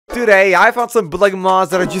today I found some bootleg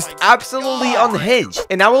mods that are just absolutely unhinged,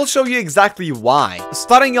 and I will show you exactly why.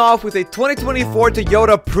 Starting off with a 2024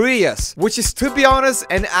 Toyota Prius, which is, to be honest,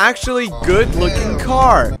 an actually good looking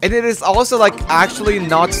car, and it is also like actually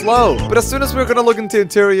not slow. But as soon as we're gonna look into the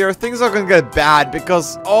interior, things are gonna get bad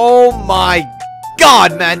because, oh my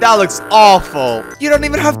God, man, that looks awful. You don't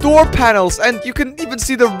even have door panels, and you can even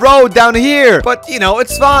see the road down here. But, you know,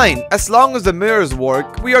 it's fine. As long as the mirrors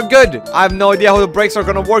work, we are good. I have no idea how the brakes are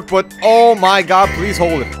gonna work, but oh my God, please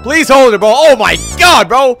hold it. Please hold it, bro. Oh my God,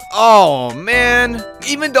 bro. Oh, man.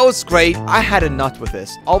 Even though it's great, I had a nut with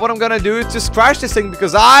this. All what I'm gonna do is just crash this thing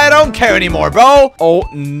because I don't care anymore, bro. Oh,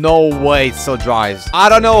 no way, it still drives. I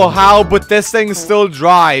don't know how, but this thing still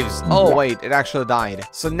drives. Oh, wait, it actually died.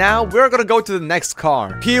 So now we're gonna go to the next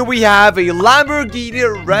car. Here we have a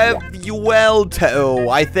Lamborghini Revuelto,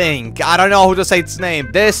 I think. I don't know how to say its name.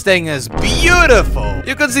 This thing is beautiful.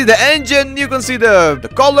 You can see the engine, you can see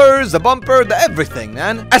the colors, the bumper, the everything,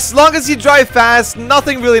 man. As long as you drive fast,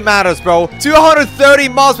 nothing really matters, bro. 230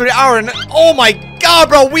 miles per hour, and oh my God,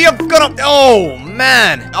 bro, we are gonna, oh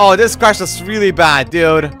man, oh, this crash is really bad,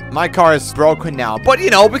 dude. My car is broken now, but you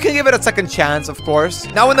know, we can give it a second chance, of course.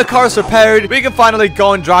 Now when the car is repaired, we can finally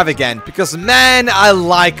go and drive again, because man, I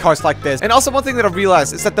like cars like this. And also one thing that I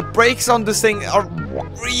realized is that the brakes on this thing are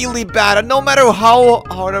really bad, and no matter how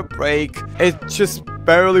hard I brake, it just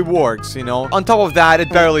barely works, you know. On top of that, it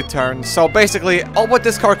barely turns. So basically, all what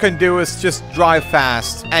this car can do is just drive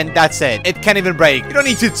fast, and that's it. It can't even brake. You don't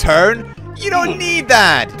need to turn. You don't need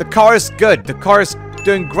that. The car is good. The car is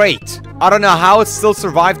doing great. I don't know how it still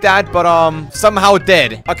survived that, but somehow it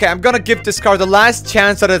did. Okay, I'm gonna give this car the last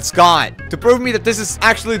chance that it's got to prove me that this is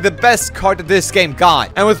actually the best car that this game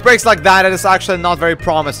got. And with brakes like that, it is actually not very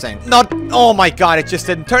promising. Not, oh my God, it just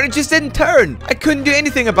didn't turn. It just didn't turn. I couldn't do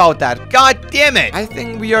anything about that. God damn it. I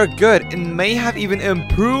think we are good and may have even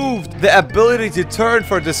improved the ability to turn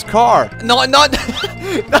for this car. No, not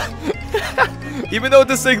even though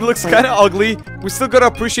this thing looks kind of ugly, we still gotta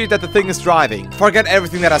appreciate that the thing is driving. Forget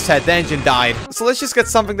everything that I said, the engine died. So let's just get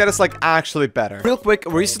something that is like actually better. Real quick,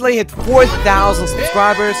 we recently hit 4,000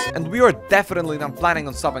 subscribers, and we are definitely not planning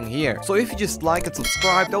on stopping here. So if you just like and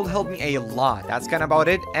subscribe, that will help me a lot. That's kind of about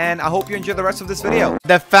it, and I hope you enjoy the rest of this video.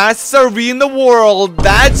 The fastest RV in the world,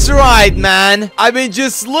 that's right, man. I mean,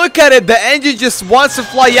 just look at it. The engine just wants to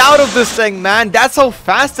fly out of this thing, man. That's how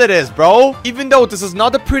fast it is, bro. Even though this is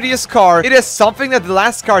not the prettiest car, it is something that the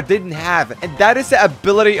last car didn't have, and that is the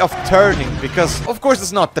ability of turning, because of course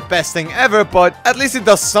it's not the best thing ever, but at least it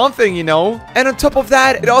does something, you know. And on top of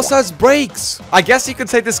that, it also has brakes. I guess you could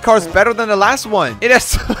say this car is better than the last one. It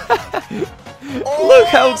has look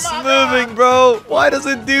how it's moving, bro. Why does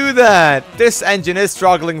it do that? This engine is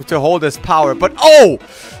struggling to hold its power, but oh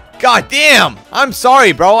God damn! I'm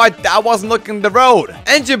sorry, bro. I wasn't looking at the road.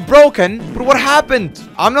 Engine broken, but what happened?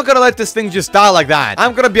 I'm not gonna let this thing just die like that.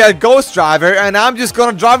 I'm gonna be a ghost driver, and I'm just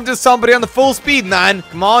gonna drive into somebody on the full speed, man.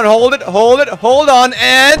 Come on, hold it, hold on,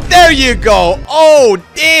 and there you go. Oh,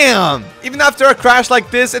 damn! Even after a crash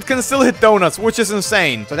like this, it can still hit donuts, which is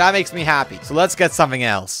insane. So that makes me happy. So let's get something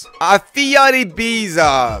else. A Fiat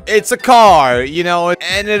Ibiza. It's a car, you know,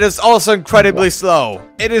 and it is also incredibly slow.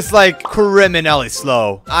 It is like criminally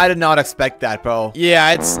slow. I did not expect that, bro.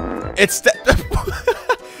 Yeah, it's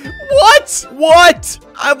What?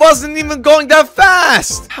 I wasn't even going that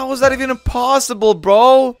fast. How is that even possible,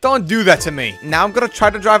 bro? Don't do that to me. Now I'm gonna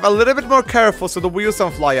try to drive a little bit more careful so the wheels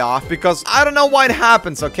don't fly off, because I don't know why it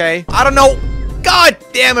happens, okay? I don't know. God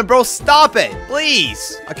damn it, bro. Stop it,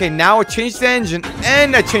 please. Okay, now I changed the engine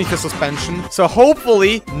and I changed the suspension. So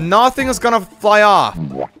hopefully nothing is gonna fly off.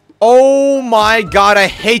 Oh my God, I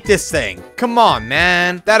hate this thing. Come on,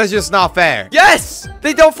 man. That is just not fair. Yes!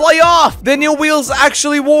 They don't fly off. The new wheels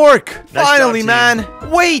actually work. Finally, man.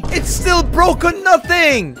 Wait, it's still broken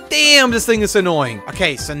nothing. Damn, this thing is annoying.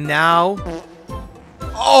 Okay, so now...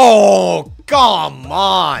 Oh, come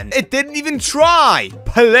on. It didn't even try.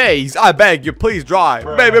 Please, I beg you, please drive.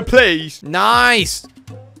 Baby, please. Nice.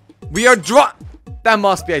 We are That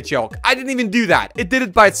must be a joke. I didn't even do that. It did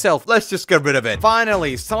it by itself. Let's just get rid of it.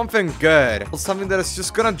 Finally, something good. Something that is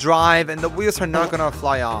just gonna drive and the wheels are not gonna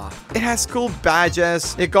fly off. It has cool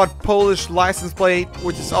badges. It got Polish license plate,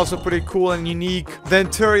 which is also pretty cool and unique. The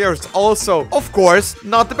interior is also, of course,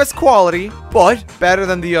 not the best quality, but better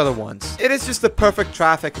than the other ones. It is just the perfect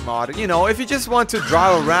traffic mod. You know, if you just want to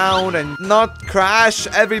drive around and not crash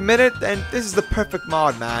every minute, then this is the perfect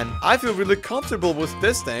mod, man. I feel really comfortable with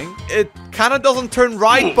this thing. It kind of doesn't turn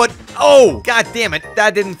right, but oh, god damn it,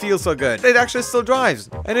 that didn't feel so good. It actually still drives,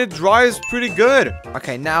 and it drives pretty good.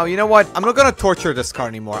 Okay, now you know what, I'm not gonna torture this car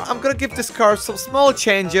anymore. I'm gonna give this car some small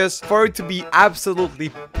changes for it to be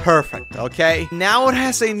absolutely perfect, okay? Now it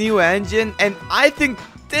has a new engine, and I think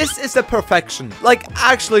this is the perfection. Like,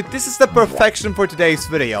 actually, this is the perfection for today's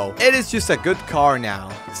video. It is just a good car now.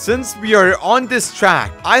 Since we are on this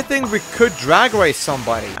track, I think we could drag race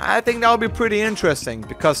somebody. I think that would be pretty interesting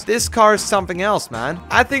because this car is something else, man.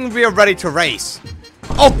 I think we are ready to race.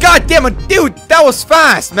 Oh, god damn it, dude, that was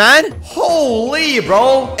fast, man. Holy,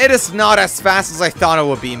 bro. It is not as fast as I thought it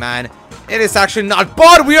would be, man. It is actually not,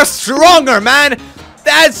 but we are stronger, man.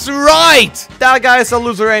 That's right! That guy is a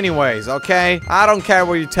loser anyways, okay? I don't care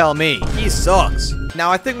what you tell me. He sucks. Now,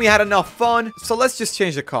 I think we had enough fun, so let's just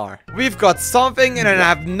change the car. We've got something, and I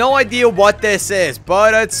have no idea what this is,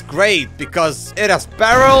 but it's great because it has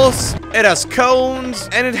barrels, it has cones,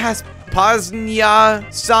 and it has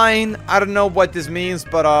Paznia sign. I don't know what this means,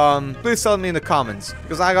 but please tell me in the comments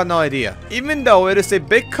because I got no idea. Even though it is a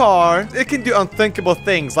big car, it can do unthinkable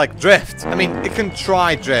things like drift. I mean, it can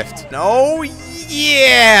try drift. No,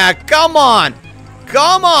 yeah, come on.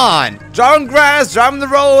 Come on! Driving grass, driving the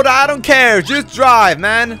road, I don't care. Just drive,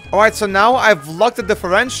 man. Alright, so now I've locked the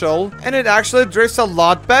differential, and it actually drifts a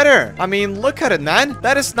lot better. I mean, look at it, man.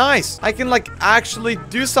 That is nice. I can, like, actually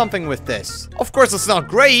do something with this. Of course, it's not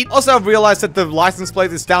great. Also, I've realized that the license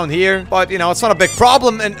plate is down here, but, you know, it's not a big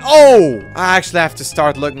problem. And, oh! I actually have to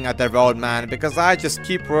start looking at the road, man, because I just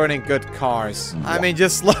keep ruining good cars. I mean,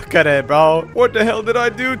 just look at it, bro. What the hell did I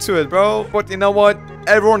do to it, bro? But you know what?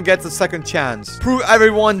 Everyone gets a second chance. Prove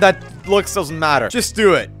everyone that looks doesn't matter. Just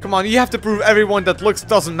do it. Come on, you have to prove everyone that looks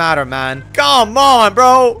doesn't matter, man. Come on,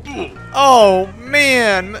 bro. Oh,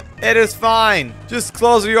 man. It is fine. Just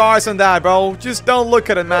close your eyes on that, bro. Just don't look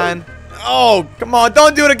at it, man. Oh, come on.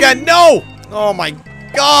 Don't do it again. No. Oh, my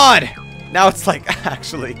God. Now it's, like,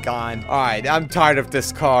 actually gone. All right, I'm tired of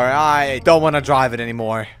this car. I don't want to drive it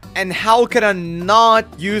anymore. And how can I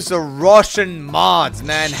not use the Russian mods,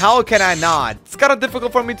 man? How can I not? It's kind of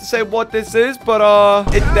difficult for me to say what this is, but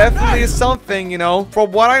it definitely is something, you know.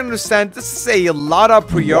 From what I understand, this is a Lada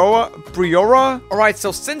Priora. Alright,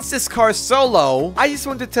 so since this car is so low, I just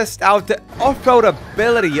want to test out the off-road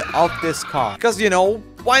ability of this car. Because, you know,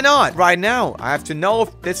 why not? Right now, I have to know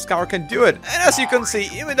if this car can do it. And as you can see,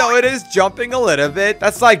 even though it is jumping a little bit,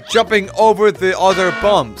 that's like jumping over the other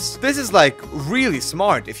bumps. This is like really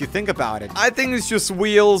smart if you think about it. I think it's just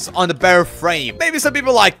wheels on the bare frame. Maybe some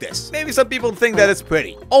people like this. Maybe some people think that it's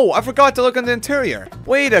pretty. Oh, I forgot to look on the interior.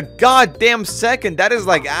 Wait a goddamn second. That is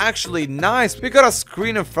like actually nice. We got a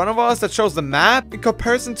screen in front of us that shows the map. In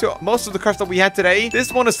comparison to most of the cars that we had today,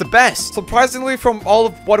 this one is the best. Surprisingly, from all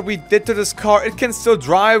of what we did to this car, it can still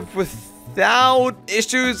drive without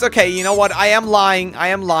issues. Okay, you know what? I am lying. I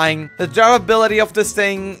am lying. The drivability of this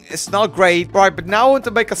thing is not great. Right, but now I want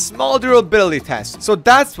to make a small durability test. So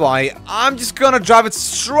that's why I'm just gonna drive it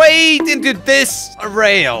straight into this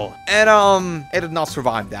rail. And, it did not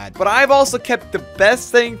survive that. But I've also kept the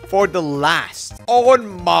best thing for the last. Oh,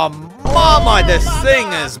 my mama, this thing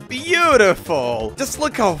is beautiful. Just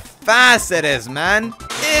look how fast it is, man.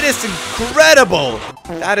 It is incredible.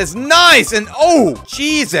 That is nice. And oh,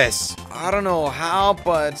 Jesus. I don't know how,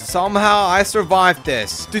 but somehow I survived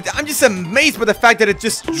this. Dude, I'm just amazed by the fact that it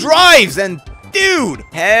just drives. And dude,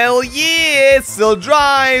 hell yeah, it still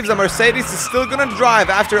drives. A Mercedes is still gonna drive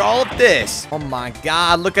after all of this. Oh my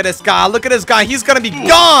God, look at this guy. Look at this guy. He's gonna be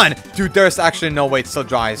gone. Dude, there's actually no way it still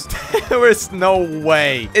drives. There is no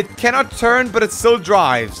way. It cannot turn, but it still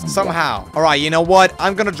drives somehow. All right, you know what?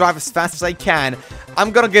 I'm gonna drive as fast as I can.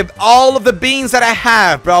 I'm gonna give all of the beans that I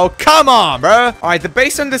have, bro. Come on, bro. All right, the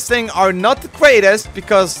base on this thing are not the greatest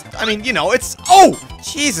because, I mean, you know, it's... Oh,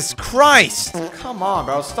 Jesus Christ. Come on,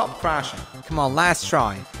 bro. Stop crashing. Come on, last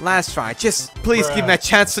try. Last try. Just please give me a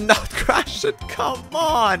chance to not crash it. Come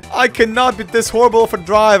on. I cannot be this horrible of a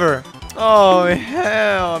driver. Oh,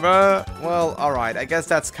 hell, bro. Well, alright, I guess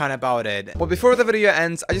that's kind of about it. But before the video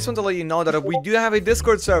ends, I just want to let you know that we do have a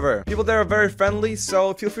Discord server. People there are very friendly,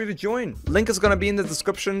 so feel free to join. Link is gonna be in the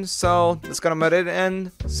description, so that's gonna be it,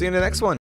 and see you in the next one.